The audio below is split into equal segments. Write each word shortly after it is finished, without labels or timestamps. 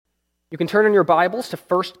You can turn in your Bibles to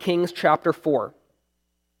 1 Kings chapter 4.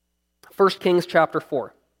 1 Kings chapter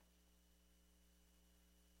 4.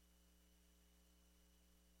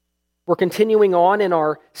 We're continuing on in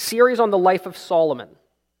our series on the life of Solomon.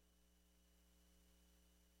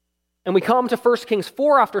 And we come to 1 Kings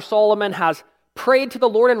 4 after Solomon has prayed to the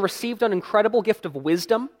Lord and received an incredible gift of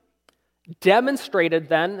wisdom, demonstrated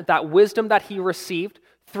then that wisdom that he received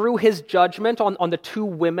through his judgment on the two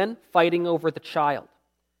women fighting over the child.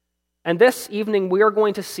 And this evening we are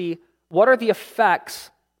going to see what are the effects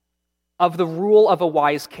of the rule of a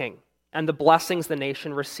wise king and the blessings the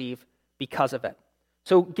nation receive because of it.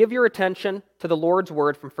 So give your attention to the Lord's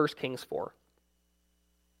word from 1 Kings 4.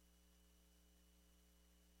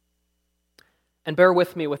 And bear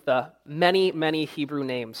with me with the many, many Hebrew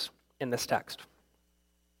names in this text.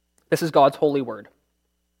 This is God's holy word.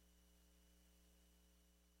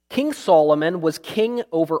 King Solomon was king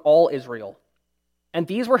over all Israel, and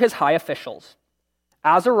these were his high officials.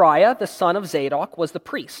 Azariah, the son of Zadok, was the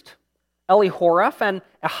priest. Elihoreph and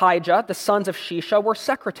Ahijah, the sons of Shisha, were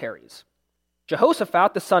secretaries.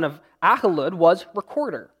 Jehoshaphat, the son of Ahilud, was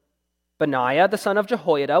recorder. Benaiah, the son of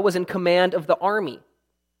Jehoiada, was in command of the army.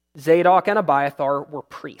 Zadok and Abiathar were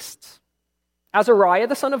priests. Azariah,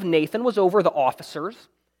 the son of Nathan, was over the officers.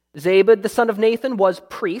 Zabud, the son of Nathan, was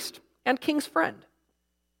priest and king's friend.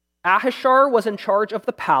 Ahishar was in charge of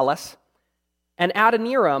the palace, and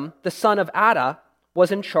Adoniram, the son of Adda,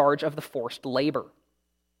 was in charge of the forced labor.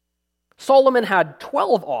 Solomon had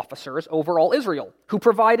 12 officers over all Israel, who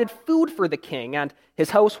provided food for the king and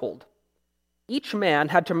his household. Each man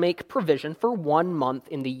had to make provision for 1 month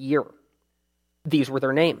in the year. These were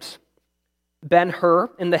their names: Ben-Hur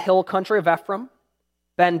in the hill country of Ephraim,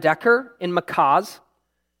 Ben-Decker in Makaz,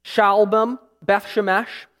 Shalbim,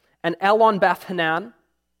 Beth-Shemesh, and Elon-Beth-Hanan,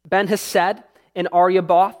 Ben-Hesed in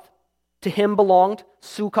Aryaboth. To him belonged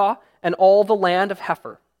Sukkah and all the land of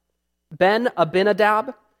Hepher.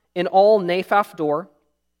 Ben-Abinadab in all Naphath-Dor.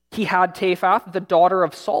 He had Taphath, the daughter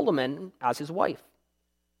of Solomon, as his wife.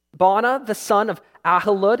 Bana, the son of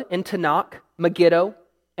Ahilud in Tanakh, Megiddo,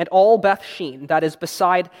 and all Beth-Shean, that is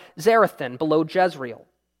beside Zarethan, below Jezreel.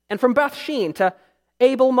 And from Beth-Shean to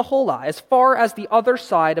Abel-Maholah, as far as the other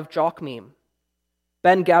side of Jokmeam.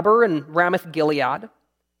 Ben-Geber in Ramoth-Gilead.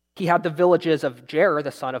 He had the villages of Jer,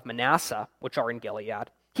 the son of Manasseh, which are in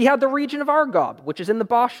Gilead. He had the region of Argob, which is in the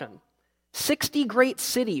Bashan. 60 great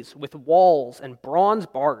cities with walls and bronze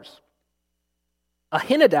bars.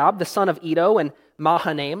 Ahinadab, the son of Edo, in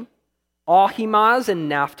Mahanaim. Ahimaaz in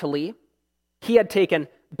Naphtali. He had taken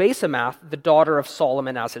Basemath, the daughter of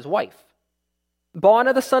Solomon, as his wife.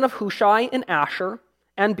 Bana, the son of Hushai, in Asher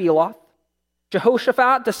and Beloth.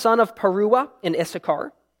 Jehoshaphat, the son of Paruah, in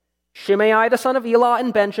Issachar. Shimei, the son of Elah,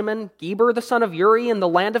 in Benjamin. Geber, the son of Uri, in the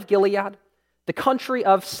land of Gilead, the country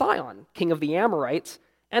of Sihon, king of the Amorites,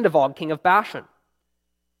 and of Og, king of Bashan.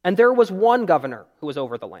 And there was one governor who was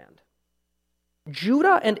over the land.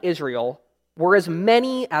 Judah and Israel were as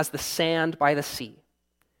many as the sand by the sea.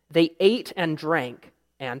 They ate and drank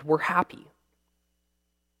and were happy.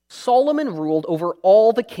 Solomon ruled over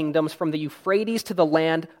all the kingdoms from the Euphrates to the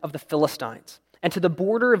land of the Philistines and to the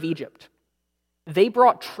border of Egypt. They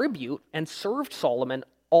brought tribute and served Solomon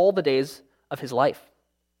all the days of his life.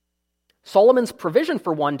 Solomon's provision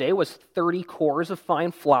for one day was 30 cores of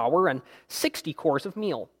fine flour and 60 cores of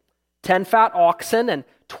meal, 10 fat oxen and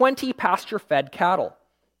 20 pasture-fed cattle,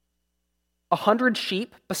 100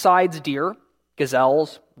 sheep besides deer,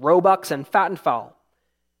 gazelles, roebucks, and fattened fowl.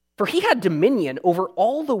 For he had dominion over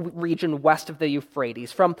all the region west of the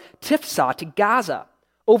Euphrates, from Tifsah to Gaza,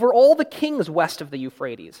 over all the kings west of the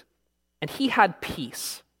Euphrates. And he had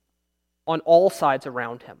peace on all sides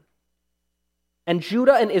around him. And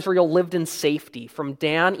Judah and Israel lived in safety from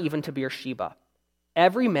Dan even to Beersheba,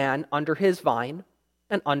 every man under his vine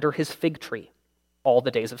and under his fig tree, all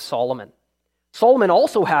the days of Solomon. Solomon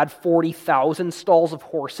also had 40,000 stalls of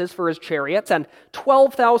horses for his chariots and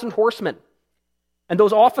 12,000 horsemen. And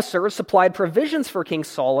those officers supplied provisions for King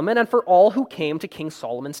Solomon and for all who came to King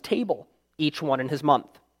Solomon's table, each one in his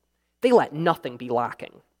month. They let nothing be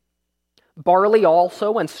lacking. Barley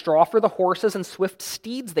also and straw for the horses and swift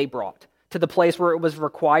steeds they brought to the place where it was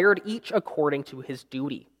required, each according to his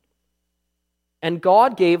duty. And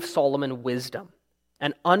God gave Solomon wisdom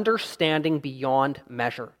and understanding beyond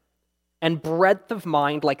measure, and breadth of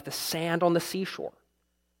mind like the sand on the seashore,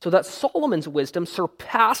 so that Solomon's wisdom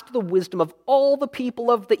surpassed the wisdom of all the people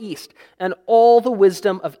of the East and all the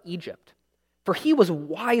wisdom of Egypt. For he was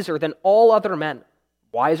wiser than all other men,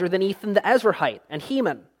 wiser than Ethan the Ezrahite, and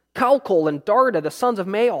Heman, Calcol, and Darda, the sons of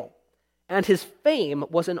Maal. And his fame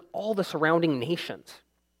was in all the surrounding nations.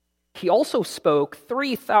 He also spoke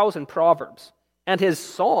 3,000 proverbs, and his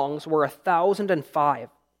songs were 1,005.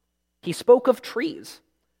 He spoke of trees,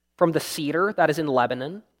 from the cedar that is in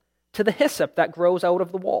Lebanon to the hyssop that grows out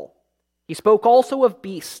of the wall. He spoke also of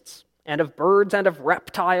beasts, and of birds, and of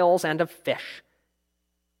reptiles, and of fish.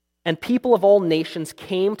 And people of all nations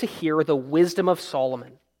came to hear the wisdom of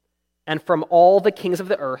Solomon, and from all the kings of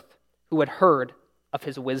the earth who had heard of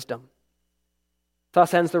his wisdom.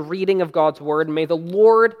 Thus ends the reading of God's word. May the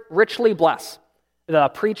Lord richly bless the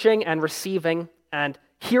preaching and receiving and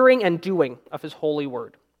hearing and doing of his holy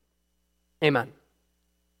word. Amen.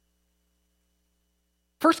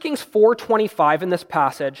 1 Kings 4:25 in this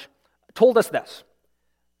passage told us this: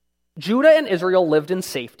 Judah and Israel lived in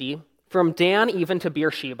safety, from Dan even to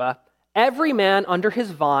Beersheba, every man under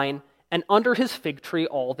his vine and under his fig tree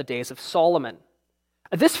all the days of Solomon.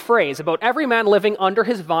 This phrase about every man living under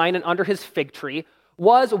his vine and under his fig tree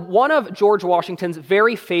was one of George Washington's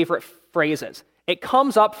very favorite phrases. It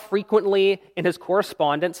comes up frequently in his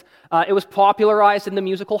correspondence. It was popularized in the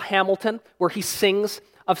musical Hamilton, where he sings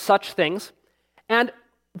of such things. And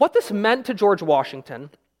what this meant to George Washington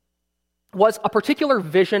was a particular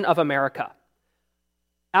vision of America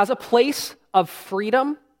as a place of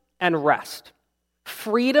freedom and rest.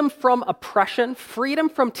 Freedom from oppression, freedom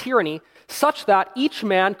from tyranny, such that each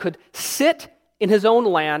man could sit in his own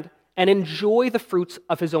land and enjoy the fruits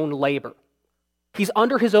of his own labor. He's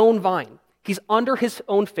under his own vine. He's under his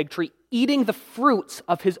own fig tree, eating the fruits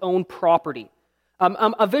of his own property.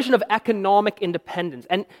 A vision of economic independence.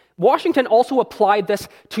 And Washington also applied this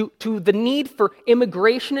to the need for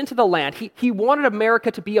immigration into the land. He wanted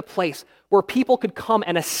America to be a place where people could come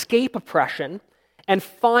and escape oppression and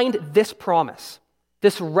find this promise,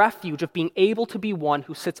 this refuge of being able to be one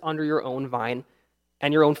who sits under your own vine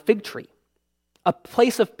and your own fig tree. A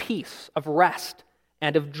place of peace, of rest,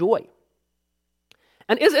 and of joy.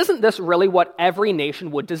 And isn't this really what every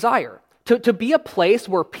nation would desire? To be a place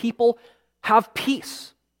where people have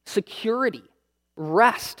peace, security,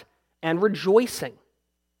 rest, and rejoicing.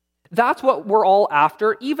 That's what we're all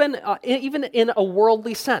after, even in a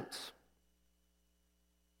worldly sense.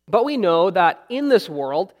 But we know that in this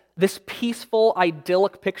world, this peaceful,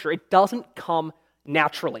 idyllic picture, it doesn't come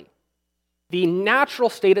naturally. The natural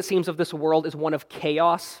state, it seems, of this world is one of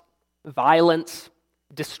chaos, violence,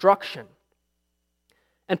 destruction.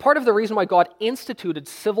 And part of the reason why God instituted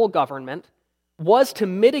civil government was to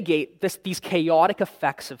mitigate these chaotic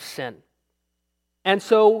effects of sin. And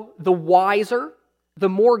so the wiser, the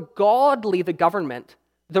more godly the government,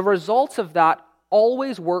 the results of that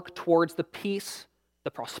always work towards the peace,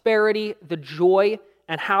 the prosperity, the joy,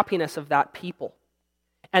 and happiness of that people.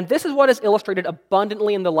 And this is what is illustrated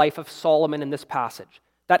abundantly in the life of Solomon in this passage,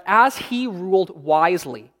 that as he ruled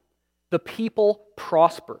wisely, the people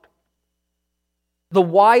prospered. The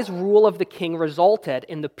wise rule of the king resulted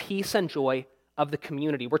in the peace and joy of the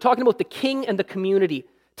community. We're talking about the king and the community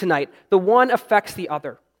tonight. The one affects the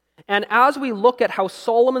other. And as we look at how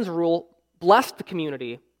Solomon's rule blessed the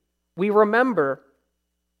community, we remember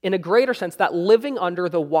in a greater sense that living under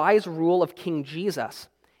the wise rule of King Jesus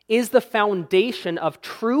is the foundation of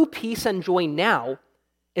true peace and joy now,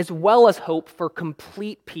 as well as hope for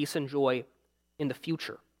complete peace and joy in the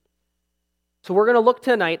future. So we're going to look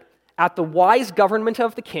tonight at the wise government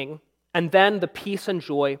of the king and then the peace and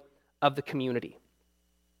joy of the community.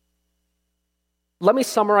 Let me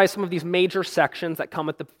summarize some of these major sections that come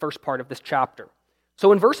at the first part of this chapter.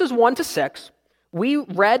 So in verses 1 to 6, we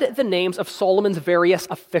read the names of Solomon's various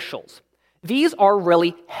officials. These are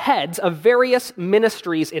really heads of various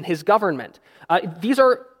ministries in his government. These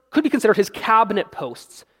could be considered his cabinet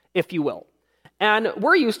posts, if you will. And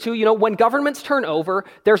we're used to, when governments turn over,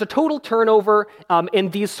 there's a total turnover in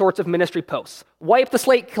these sorts of ministry posts. Wipe the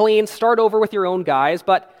slate clean, start over with your own guys.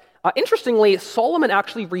 But interestingly, Solomon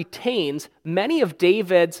actually retains many of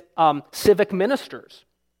David's civic ministers,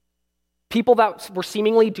 people that were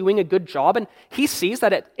seemingly doing a good job, and he sees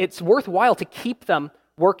that it's worthwhile to keep them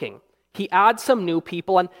working. He adds some new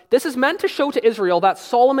people, and this is meant to show to Israel that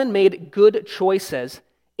Solomon made good choices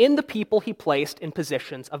in the people he placed in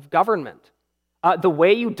positions of government. The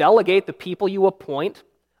way you delegate the people you appoint,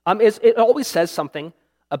 it always says something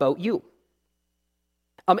about you.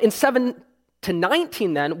 In 7 to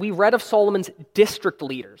 19 then, we read of Solomon's district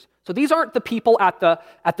leaders. So these aren't the people at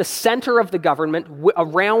the center of the government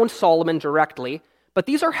around Solomon directly, but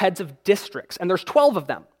these are heads of districts, and there's 12 of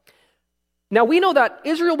them. Now we know that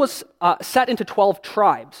Israel was set into 12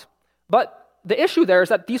 tribes, but the issue there is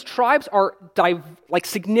that these tribes are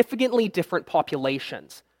significantly different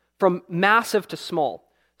populations, from massive to small.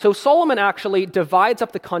 So Solomon actually divides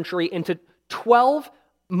up the country into 12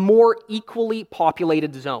 more equally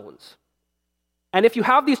populated zones. And if you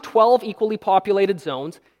have these 12 equally populated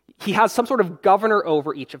zones, he has some sort of governor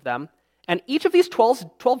over each of them. And each of these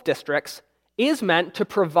 12 districts is meant to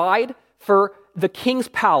provide for the king's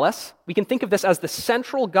palace. We can think of this as the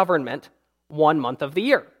central government 1 month of the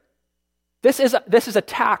year. This is a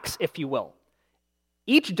tax, if you will.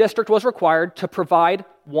 Each district was required to provide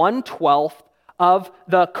 1/12 of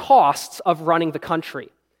the costs of running the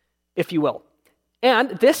country, if you will.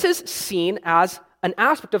 And this is seen as an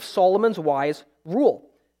aspect of Solomon's wise rule.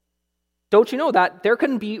 Don't you know that there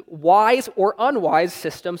can be wise or unwise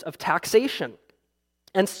systems of taxation?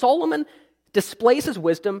 And Solomon displays his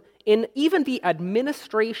wisdom in even the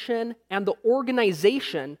administration and the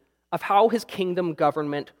organization of how his kingdom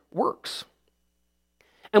government works.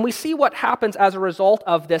 And we see what happens as a result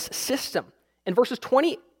of this system. In verses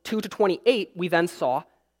 22 to 28, we then saw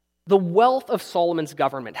the wealth of Solomon's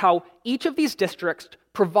government, how each of these districts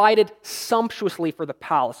provided sumptuously for the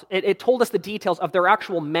palace. It told us the details of their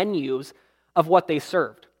actual menus of what they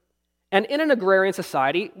served. And in an agrarian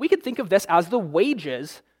society, we could think of this as the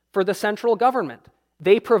wages for the central government.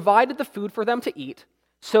 They provided the food for them to eat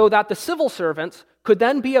so that the civil servants could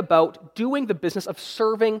then be about doing the business of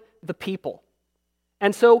serving the people.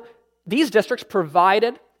 And so these districts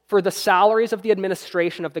provided for the salaries of the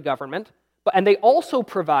administration of the government, and they also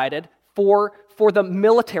provided for the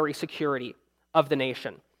military security of the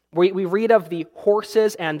nation. We read of the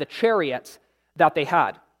horses and the chariots that they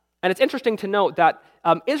had. And it's interesting to note that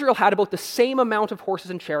Israel had about the same amount of horses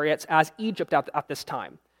and chariots as Egypt at this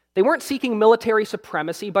time. They weren't seeking military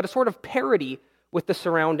supremacy, but a sort of parity with the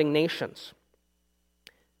surrounding nations.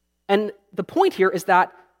 And the point here is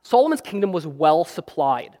that Solomon's kingdom was well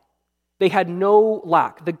supplied. They had no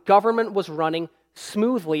lack. The government was running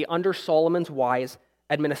smoothly under Solomon's wise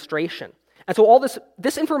administration. And so all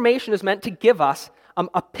this information is meant to give us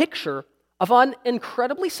a picture of an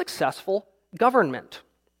incredibly successful government.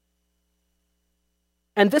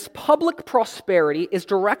 And this public prosperity is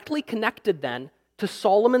directly connected then to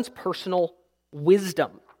Solomon's personal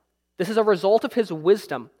wisdom. This is a result of his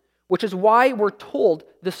wisdom, which is why we're told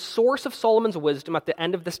the source of Solomon's wisdom at the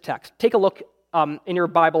end of this text. Take a look in your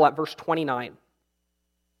Bible at verse 29.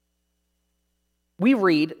 We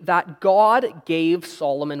read that God gave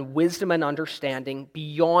Solomon wisdom and understanding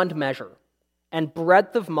beyond measure, and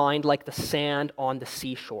breadth of mind like the sand on the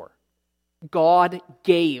seashore. God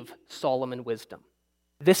gave Solomon wisdom.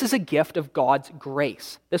 This is a gift of God's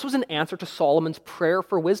grace. This was an answer to Solomon's prayer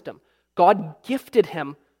for wisdom. God gifted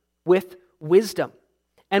him with wisdom.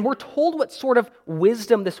 And we're told what sort of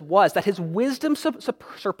wisdom this was, that his wisdom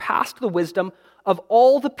surpassed the wisdom of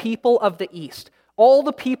all the people of the East, all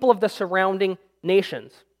the people of the surrounding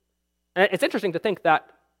nations. And it's interesting to think that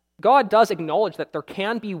God does acknowledge that there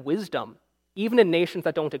can be wisdom, even in nations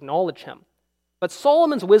that don't acknowledge him. But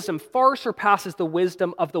Solomon's wisdom far surpasses the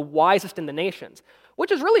wisdom of the wisest in the nations,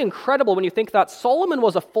 which is really incredible when you think that Solomon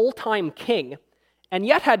was a full-time king and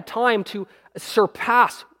yet had time to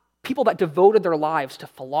surpass people that devoted their lives to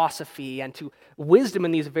philosophy and to wisdom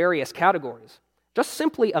in these various categories. Just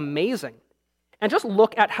simply amazing. And just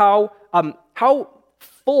look at how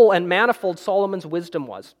full and manifold Solomon's wisdom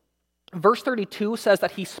was. Verse 32 says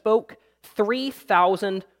that he spoke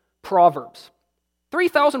 3,000 proverbs.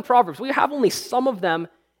 3,000 proverbs. We have only some of them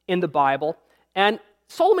in the Bible. And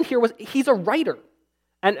Solomon here he's a writer.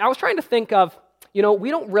 And I was trying to think of, we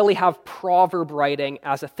don't really have proverb writing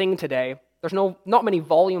as a thing today. There's not many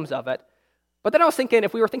volumes of it. But then I was thinking,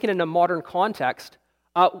 if we were thinking in a modern context,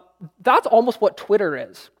 that's almost what Twitter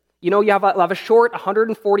is. You have a short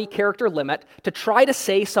 140-character limit to try to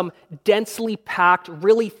say some densely packed,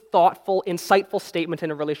 really thoughtful, insightful statement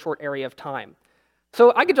in a really short area of time.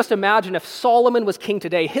 So I could just imagine if Solomon was king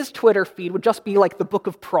today, his Twitter feed would just be like the book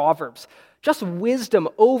of Proverbs. Just wisdom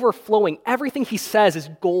overflowing. Everything he says is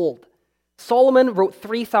gold. Solomon wrote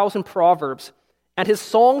 3,000 proverbs, and his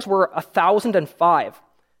songs were 1,005.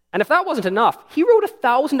 And if that wasn't enough, he wrote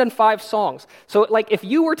 1,005 songs. So if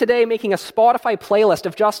you were today making a Spotify playlist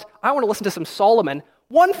of just, I want to listen to some Solomon,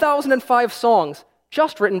 1,005 songs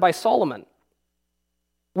just written by Solomon.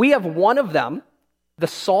 We have one of them, the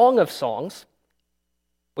Song of Songs,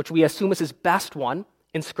 which we assume is his best one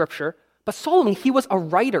in Scripture. But Solomon, he was a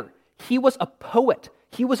writer. He was a poet.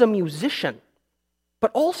 He was a musician.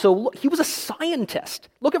 But also, he was a scientist.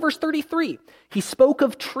 Look at verse 33. He spoke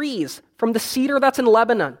of trees, from the cedar that's in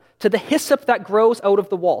Lebanon to the hyssop that grows out of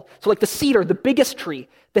the wall. So like the cedar, the biggest tree,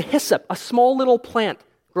 the hyssop, a small little plant,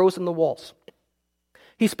 grows in the walls.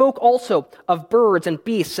 He spoke also of birds and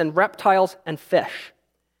beasts and reptiles and fish.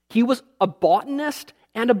 He was a botanist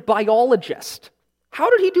and a biologist. How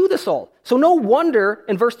did he do this all? So no wonder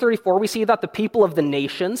in verse 34 we see that the people of the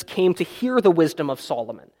nations came to hear the wisdom of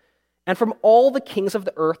Solomon, and from all the kings of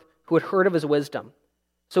the earth who had heard of his wisdom.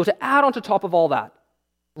 So to add on to top of all that,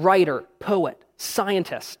 writer, poet,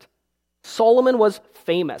 scientist, Solomon was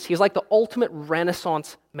famous. He's like the ultimate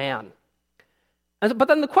Renaissance man. But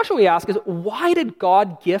then the question we ask is, why did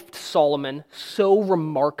God gift Solomon so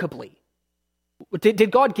remarkably?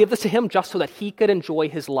 Did God give this to him just so that he could enjoy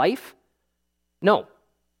his life? No.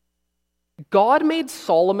 God made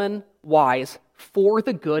Solomon wise for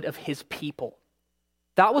the good of his people.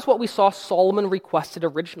 That was what we saw Solomon requested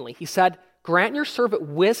originally. He said, grant your servant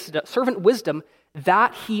wisdom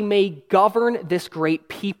that he may govern this great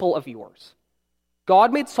people of yours.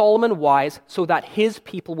 God made Solomon wise so that his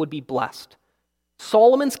people would be blessed.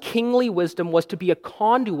 Solomon's kingly wisdom was to be a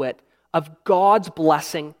conduit of God's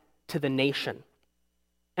blessing to the nation.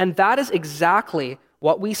 And that is exactly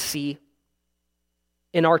what we see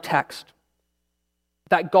in our text.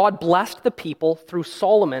 That God blessed the people through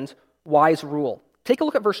Solomon's wise rule. Take a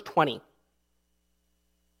look at verse 20.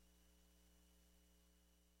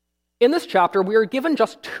 In this chapter, we are given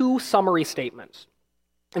just two summary statements.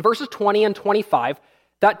 In verses 20 and 25,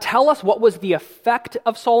 that tell us what was the effect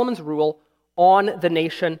of Solomon's rule on the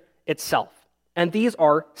nation itself. And these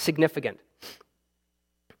are significant.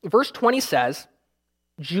 Verse 20 says,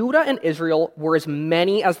 Judah and Israel were as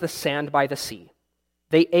many as the sand by the sea.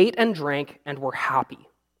 They ate and drank and were happy.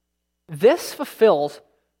 This fulfills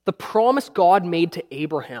the promise God made to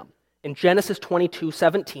Abraham in Genesis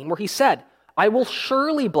 22:17, where he said, I will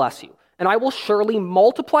surely bless you, and I will surely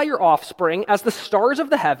multiply your offspring as the stars of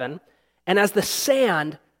the heaven and as the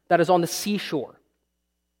sand that is on the seashore.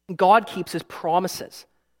 God keeps his promises.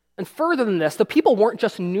 And further than this, the people weren't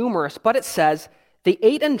just numerous, but it says they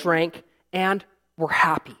ate and drank and were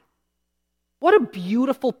happy. What a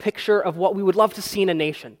beautiful picture of what we would love to see in a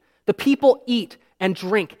nation. The people eat and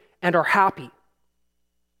drink and are happy.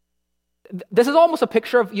 This is almost a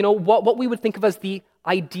picture of, what we would think of as the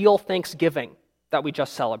ideal Thanksgiving that we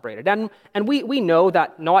just celebrated. And we know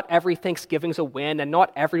that not every Thanksgiving's a win and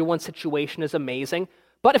not everyone's situation is amazing.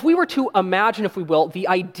 But if we were to imagine, if we will, the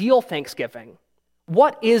ideal Thanksgiving,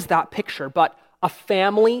 what is that picture but a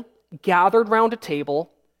family gathered round a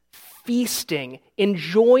table, feasting,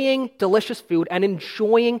 enjoying delicious food, and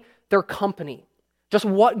enjoying their company? Just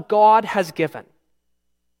what God has given.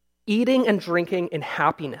 Eating and drinking in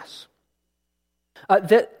happiness.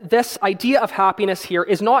 This idea of happiness here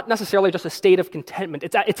is not necessarily just a state of contentment.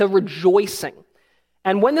 It's a rejoicing.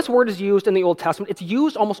 And when this word is used in the Old Testament, it's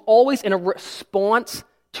used almost always in a response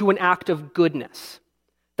to an act of goodness.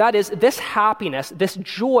 That is, this happiness, this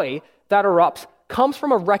joy that erupts comes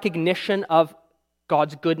from a recognition of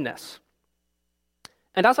God's goodness.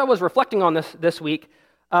 And as I was reflecting on this week,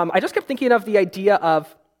 I just kept thinking of the idea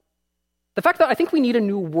of the fact that I think we need a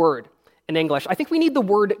new word in English. I think we need the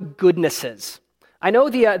word goodnesses. I know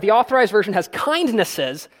the authorized version has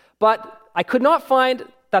kindnesses, but I could not find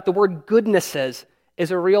that the word goodnesses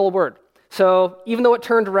is a real word. So even though it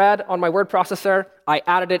turned red on my word processor, I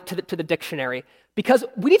added it to the dictionary because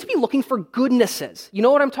we need to be looking for goodnesses. You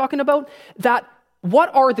know what I'm talking about? That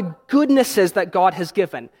what are the goodnesses that God has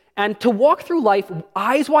given? And to walk through life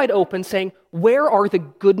eyes wide open saying, where are the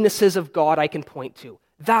goodnesses of God I can point to?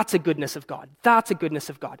 That's a goodness of God. That's a goodness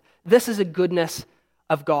of God. This is a goodness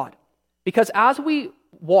of God. Because as we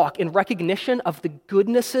walk in recognition of the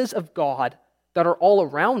goodnesses of God that are all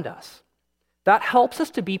around us, that helps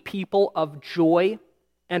us to be people of joy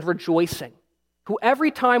and rejoicing, who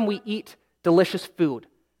every time we eat delicious food,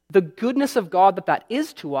 the goodness of God that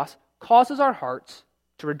is to us causes our hearts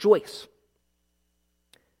to rejoice.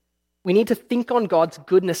 We need to think on God's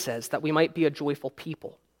goodnesses that we might be a joyful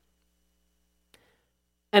people.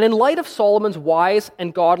 And in light of Solomon's wise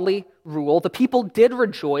and godly rule, the people did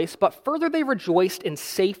rejoice, but further they rejoiced in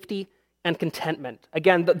safety and contentment.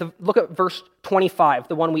 Again, look at verse 25,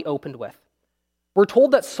 the one we opened with. We're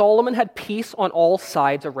told that Solomon had peace on all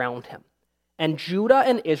sides around him, and Judah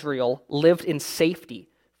and Israel lived in safety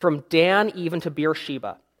from Dan even to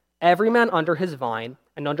Beersheba, every man under his vine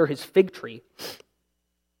and under his fig tree,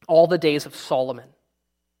 all the days of Solomon.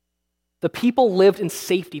 The people lived in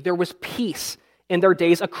safety. There was peace in their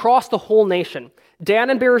days across the whole nation. Dan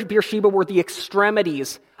and Beersheba were the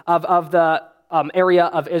extremities of the area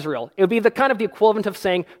of Israel. It would be the kind of the equivalent of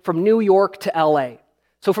saying from New York to LA.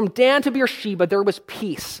 So from Dan to Beersheba, there was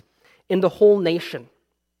peace in the whole nation.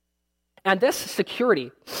 And this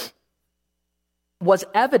security was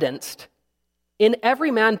evidenced in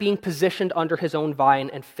every man being positioned under his own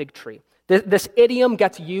vine and fig tree. This idiom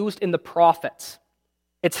gets used in the prophets.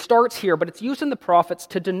 It starts here, but it's used in the prophets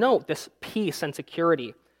to denote this peace and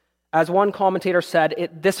security. As one commentator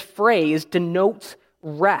said, this phrase denotes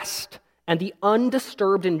rest and the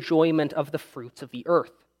undisturbed enjoyment of the fruits of the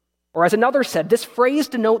earth. Or as another said, this phrase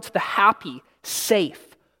denotes the happy,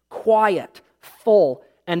 safe, quiet, full,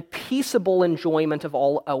 and peaceable enjoyment of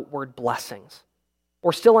all outward blessings.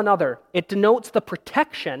 Or still another, it denotes the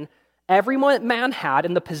protection every man had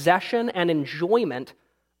in the possession and enjoyment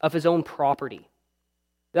of his own property.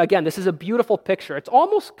 Again, this is a beautiful picture. It's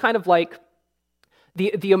almost kind of like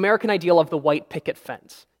the American ideal of the white picket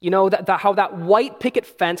fence. You know, how that white picket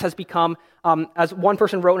fence has become, as one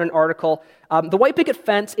person wrote in an article, the white picket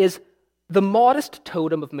fence is the modest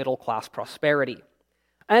totem of middle-class prosperity.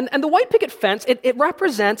 And the white picket fence, it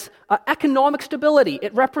represents economic stability.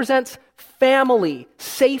 It represents family,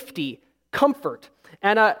 safety, comfort.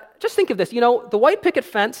 And just think of this, the white picket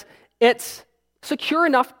fence, it's secure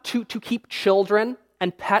enough to keep children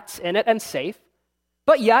and pets in it and safe,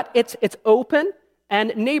 but yet it's open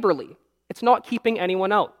and neighborly. It's not keeping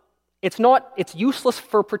anyone out. It's useless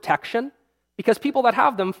for protection because people that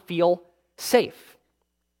have them feel safe.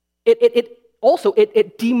 It also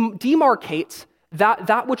demarcates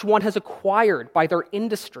that which one has acquired by their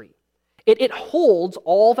industry. It holds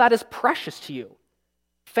all that is precious to you: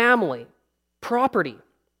 family, property.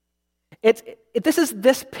 This is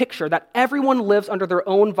this picture that everyone lives under their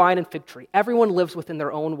own vine and fig tree. Everyone lives within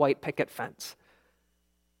their own white picket fence.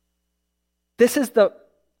 This is the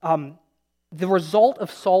result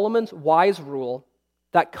of Solomon's wise rule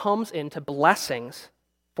that comes into blessings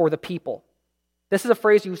for the people. This is a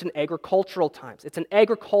phrase used in agricultural times. It's an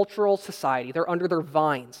agricultural society. They're under their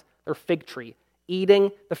vines, their fig tree,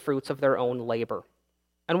 eating the fruits of their own labor.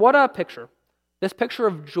 And what a picture. This picture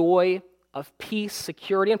of joy, of peace,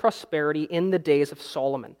 security, and prosperity in the days of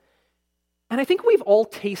Solomon. And I think we've all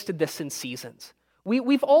tasted this in seasons.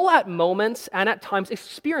 We've all at moments and at times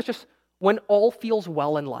experienced just when all feels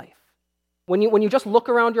well in life. When you just look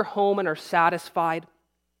around your home and are satisfied.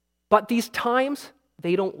 But these times,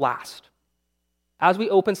 they don't last. As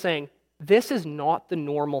we open saying, this is not the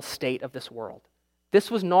normal state of this world.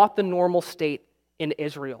 This was not the normal state in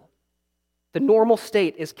Israel. The normal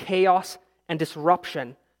state is chaos and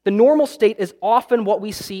disruption. The normal state is often what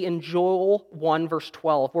we see in Joel 1, verse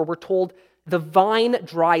 12, where we're told the vine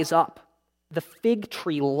dries up, the fig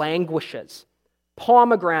tree languishes,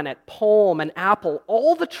 pomegranate, palm, and apple,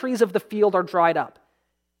 all the trees of the field are dried up,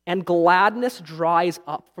 and gladness dries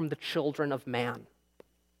up from the children of man.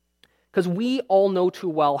 Because we all know too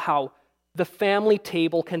well how the family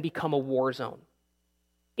table can become a war zone.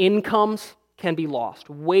 Incomes can be lost.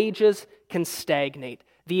 Wages can stagnate.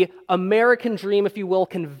 The American dream, if you will,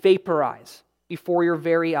 can vaporize before your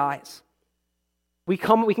very eyes. We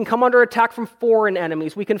can come under attack from foreign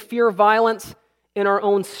enemies. We can fear violence in our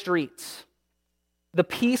own streets. The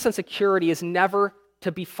peace and security is never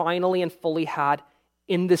to be finally and fully had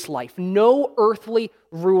in this life. No earthly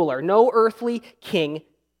ruler, no earthly king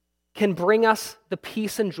can bring us the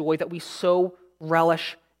peace and joy that we so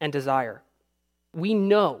relish and desire. We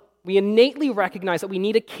innately recognize that we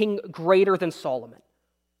need a king greater than Solomon,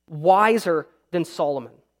 wiser than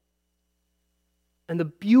Solomon. And the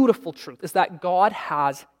beautiful truth is that God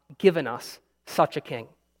has given us such a king.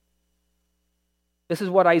 This is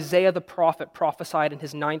what Isaiah the prophet prophesied in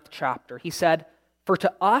his 9th chapter. He said, "For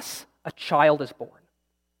to us a child is born,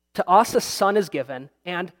 to us a son is given,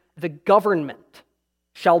 and the government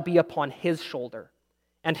shall be upon his shoulder.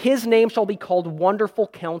 And his name shall be called Wonderful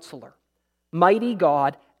Counselor, Mighty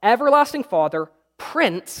God, Everlasting Father,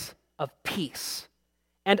 Prince of Peace.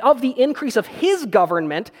 And of the increase of his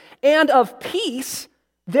government and of peace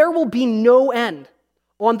there will be no end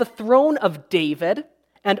on the throne of David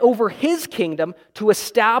and over his kingdom, to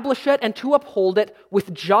establish it and to uphold it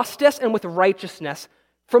with justice and with righteousness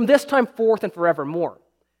from this time forth and forevermore."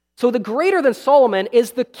 So the greater than Solomon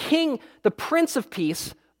is the king, the Prince of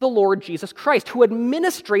Peace, the Lord Jesus Christ, who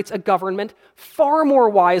administrates a government far more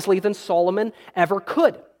wisely than Solomon ever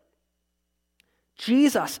could.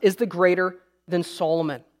 Jesus is the greater than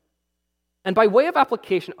Solomon. And by way of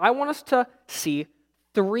application, I want us to see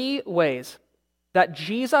 3 ways that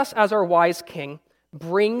Jesus, as our wise king,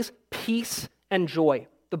 brings peace and joy,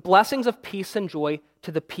 the blessings of peace and joy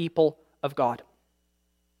to the people of God.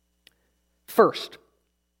 First,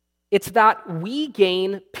 it's that we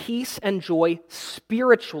gain peace and joy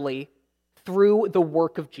spiritually through the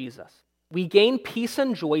work of Jesus. We gain peace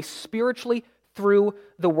and joy spiritually through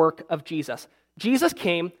the work of Jesus. Jesus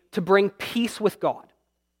came to bring peace with God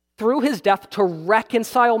through his death to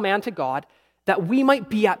reconcile man to God, that we might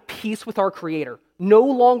be at peace with our Creator, no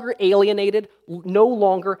longer alienated, no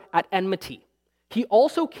longer at enmity. he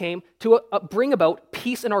also came to bring about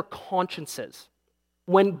peace in our consciences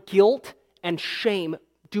when guilt and shame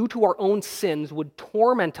due to our own sins would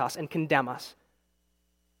torment us and condemn us.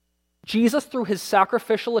 Jesus, through his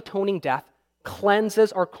sacrificial atoning death,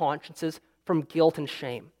 cleanses our consciences from guilt and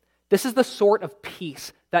shame. This is the sort of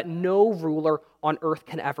peace that no ruler on earth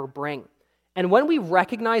can ever bring. And when we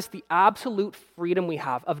recognize the absolute freedom we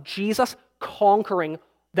have of Jesus conquering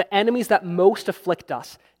the enemies that most afflict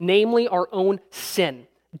us, namely our own sin,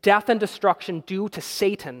 death and destruction due to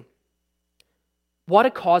Satan, what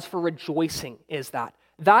a cause for rejoicing is that.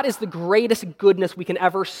 That is the greatest goodness we can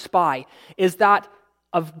ever spy, is that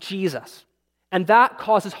of Jesus. And that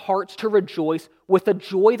causes hearts to rejoice with a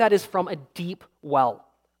joy that is from a deep well,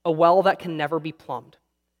 a well that can never be plumbed.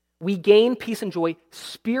 We gain peace and joy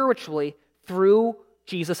spiritually through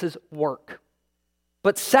Jesus' work.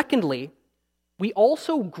 But secondly, we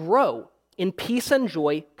also grow in peace and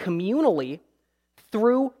joy communally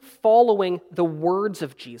through following the words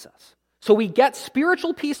of Jesus. So we get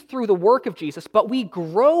spiritual peace through the work of Jesus, but we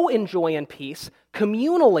grow in joy and peace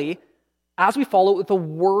communally as we follow the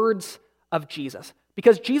words of Jesus.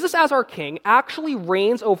 Because Jesus, as our King, actually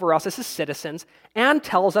reigns over us as his citizens and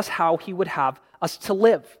tells us how he would have us to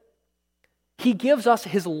live. He gives us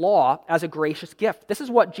his law as a gracious gift. This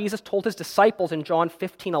is what Jesus told his disciples in John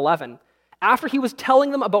 15:11. After he was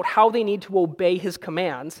telling them about how they need to obey his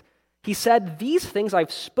commands, he said, "These things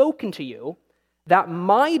I've spoken to you, that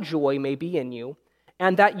my joy may be in you,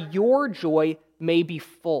 and that your joy may be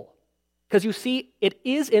full." Because you see, it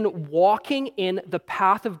is in walking in the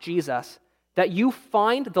path of Jesus that you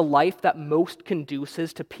find the life that most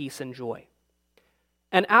conduces to peace and joy.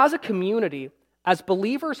 And as a community, as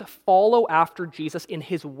believers follow after Jesus in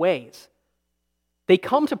his ways, they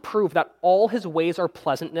come to prove that all his ways are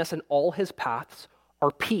pleasantness and all his paths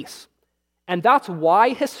are peace. And that's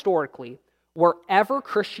why historically, wherever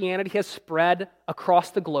Christianity has spread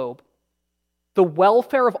across the globe, the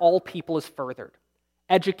welfare of all people is furthered.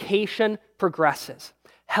 Education progresses.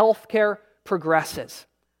 Healthcare progresses.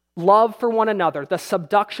 Love for one another, the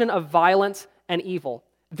subduction of violence and evil.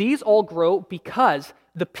 These all grow because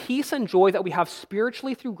the peace and joy that we have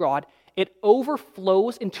spiritually through God, it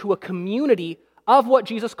overflows into a community of what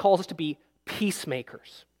Jesus calls us to be,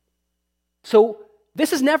 peacemakers. So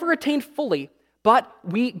this is never attained fully, but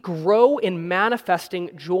we grow in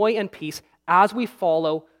manifesting joy and peace as we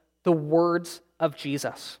follow the words of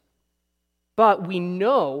Jesus. But we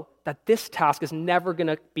know that this task is never going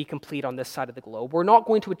to be complete on this side of the globe. We're not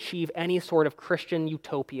going to achieve any sort of Christian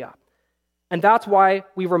utopia. And that's why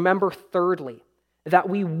we remember, thirdly, that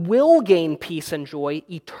we will gain peace and joy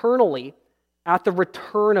eternally at the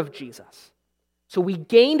return of Jesus. So we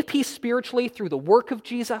gained peace spiritually through the work of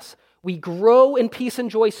Jesus. We grow in peace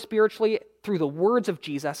and joy spiritually through the words of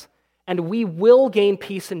Jesus. And we will gain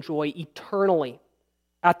peace and joy eternally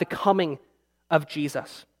at the coming of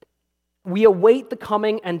Jesus. We await the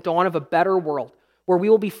coming and dawn of a better world where we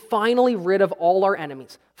will be finally rid of all our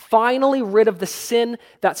enemies, finally rid of the sin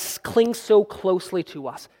that clings so closely to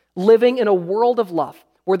us, living in a world of love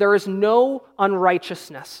where there is no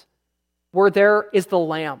unrighteousness, where there is the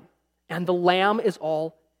Lamb, and the Lamb is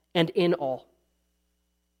all and in all.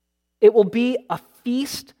 It will be a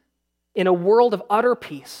feast in a world of utter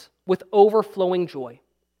peace with overflowing joy.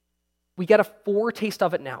 We get a foretaste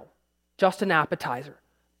of it now, just an appetizer,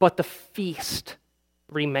 but the feast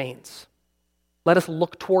remains. Let us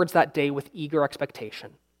look towards that day with eager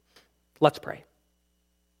expectation. Let's pray.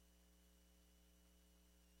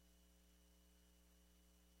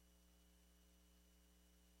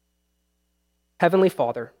 Heavenly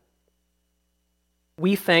Father,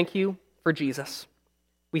 we thank you for Jesus.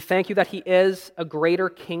 We thank you that he is a greater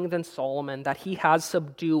king than Solomon, that he has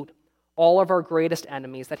subdued all of our greatest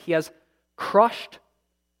enemies, that he has crushed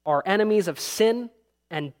our enemies of sin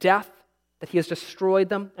and death, that he has destroyed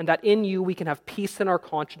them, and that in you we can have peace in our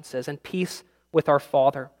consciences and peace with our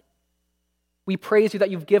Father. We praise you that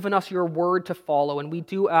you've given us your word to follow, and we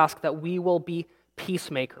do ask that we will be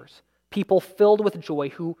peacemakers, people filled with joy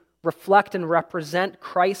who reflect and represent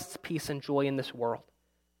Christ's peace and joy in this world.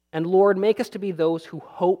 And Lord, make us to be those who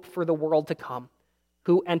hope for the world to come,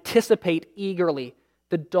 who anticipate eagerly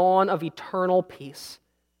the dawn of eternal peace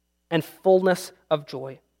and fullness of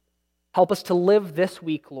joy. Help us to live this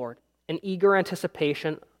week, Lord, in eager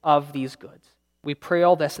anticipation of these goods. We pray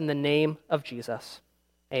all this in the name of Jesus.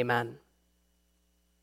 Amen.